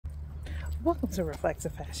Welcome to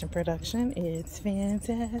Reflective Fashion Production. It's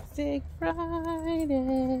Fantastic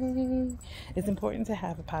Friday. It's important to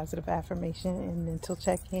have a positive affirmation and mental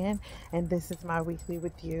check-in, and this is my weekly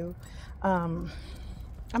with you. I'm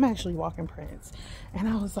actually walking Prince, and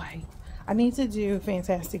I was like, I need to do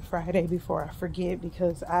Fantastic Friday before I forget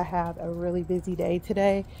because I have a really busy day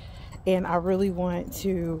today, and I really want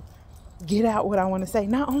to get out what I want to say.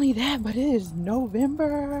 Not only that, but it is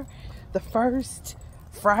November the 1st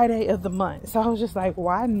Friday of the month. So I was just like,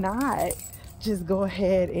 why not just go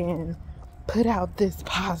ahead and put out this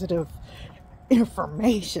positive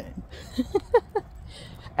information?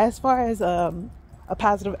 As far as a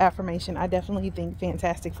positive affirmation, I definitely think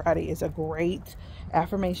Fantastic Friday is a great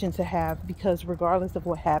affirmation to have because regardless of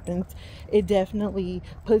what happens, it definitely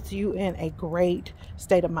puts you in a great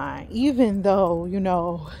state of mind, even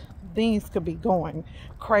though, things could be going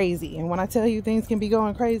crazy. And when I tell you things can be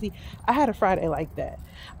going crazy, I had a Friday like that.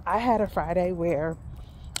 I had a Friday where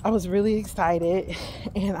I was really excited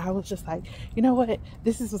and I was just like, you know what?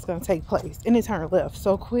 This is what's going to take place. And it turned left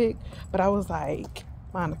so quick. But I was like,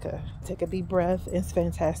 Monica, take a deep breath. It's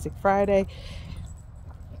Fantastic Friday.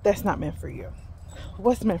 That's not meant for you.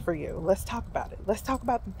 What's meant for you? Let's talk about it. Let's talk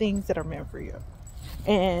about the things that are meant for you.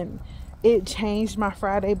 And it changed my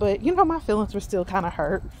Friday, but my feelings were still kind of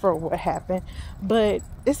hurt for what happened, but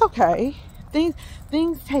it's okay. Things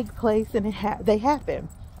take place and they happen.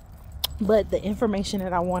 But the information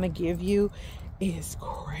that I want to give you is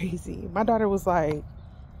crazy. My daughter was like,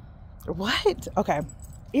 what? Okay.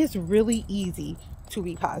 It's really easy to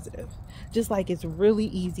be positive, just like it's really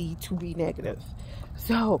easy to be negative.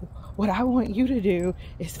 So what I want you to do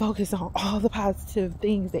is focus on all the positive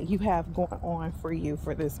things that you have going on for you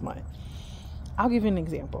for this month. I'll give you an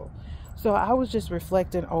example. So I was just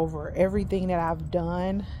reflecting over everything that I've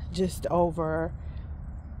done just over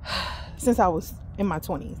since I was in my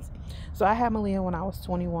 20s. So I had Malia when I was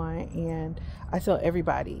 21, and I tell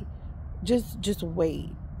everybody, just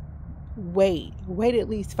wait at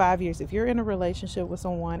least 5 years. If you're in a relationship with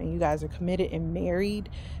someone and you guys are committed and married,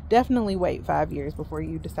 definitely wait 5 years before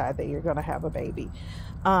you decide that you're going to have a baby.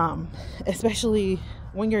 Especially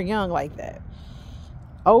when you're young like that.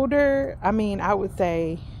 Older, I would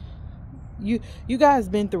say you guys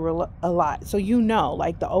been through a lot. So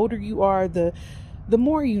like the older you are, the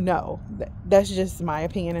more you know. That's just my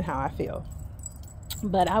opinion and how I feel.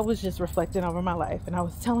 But I was just reflecting over my life, and I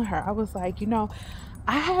was telling her, I was like,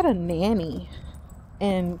 I had a nanny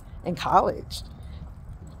in college.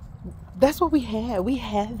 That's what we had. We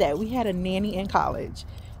had that. We had a nanny in college.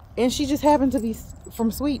 And she just happened to be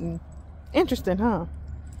from Sweden. Interesting, huh?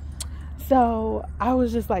 So I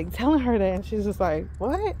was just like telling her that, and she was just like,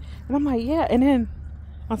 what? And I'm like, yeah. And then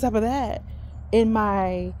on top of that, in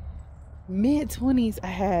my mid-20s, I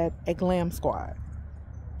had a glam squad.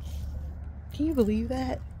 Can you believe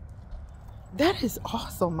that? That is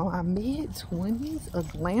awesome. My mid-20s, a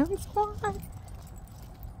glam squad?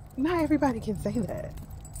 Not everybody can say that.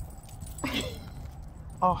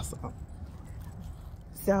 Awesome.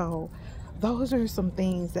 So those are some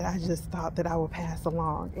things that I just thought that I would pass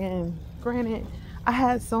along. And granted, I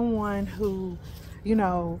had someone who,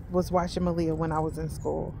 was watching Malia when I was in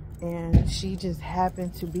school. And she just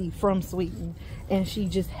happened to be from Sweden. And she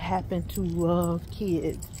just happened to love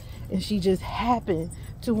kids. And she just happened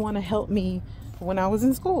to want to help me when I was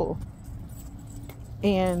in school.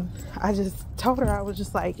 And I just told her, I was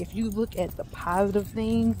just like, if you look at the positive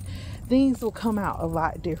things, things will come out a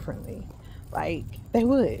lot differently. Like they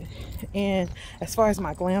would. And as far as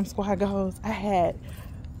my glam squad goes, I had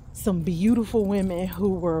some beautiful women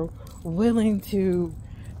who were willing to,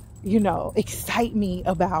 excite me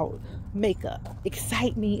about makeup,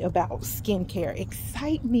 excite me about skincare,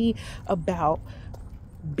 excite me about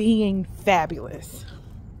being fabulous.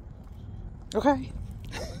 Okay.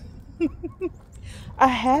 I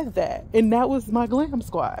had that, and that was my glam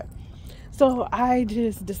squad. So I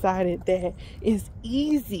just decided that it's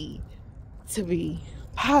easy to be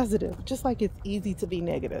positive, just like it's easy to be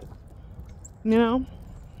negative, And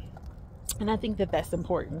I think that that's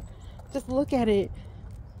important. Just look at it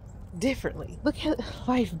differently. Look at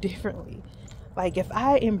life differently. Like if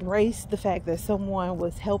I embraced the fact that someone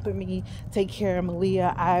was helping me take care of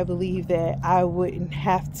Malia, I believe that I wouldn't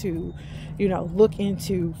have to, look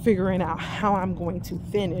into figuring out how I'm going to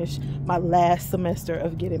finish my last semester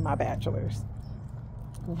of getting my bachelor's.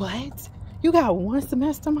 What? You got one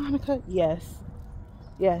semester, Monica? Yes.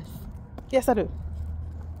 Yes, I do.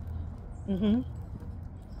 And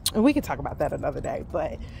we can talk about that another day,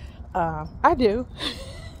 but I do.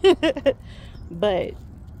 But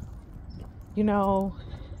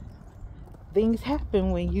things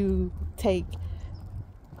happen when you take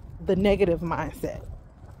the negative mindset.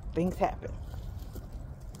 Things happen.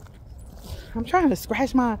 I'm trying to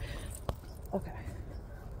scratch my... Okay.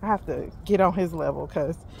 I have to get on his level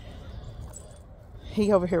because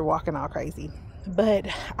he over here walking all crazy. But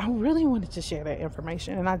I really wanted to share that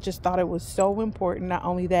information, and I just thought it was so important. Not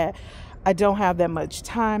only that, I don't have that much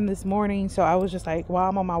time this morning, so I was just like, while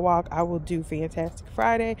I'm on my walk, I will do Fantastic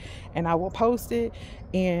Friday and I will post it.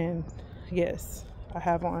 And yes, I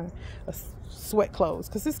have on a sweat clothes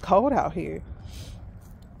because it's cold out here,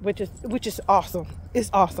 which is awesome. It's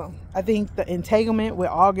awesome. I think the entanglement with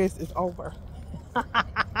August is over. I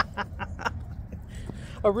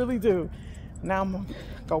really do. Now I'm gonna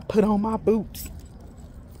go put on my boots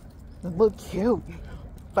and look cute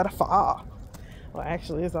for the fall. Well,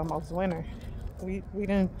 actually, it's almost winter. We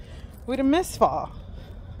done missed fall.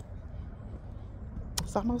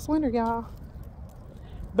 It's almost winter, y'all.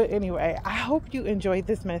 But anyway, I hope you enjoyed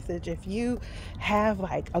this message. If you have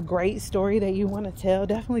like a great story that you want to tell,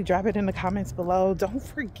 definitely drop it in the comments below. Don't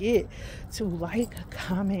forget to like,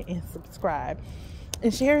 comment, and subscribe.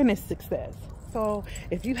 And sharing is success. So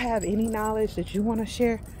if you have any knowledge that you want to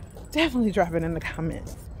share, definitely drop it in the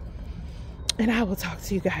comments. And I will talk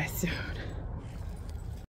to you guys soon.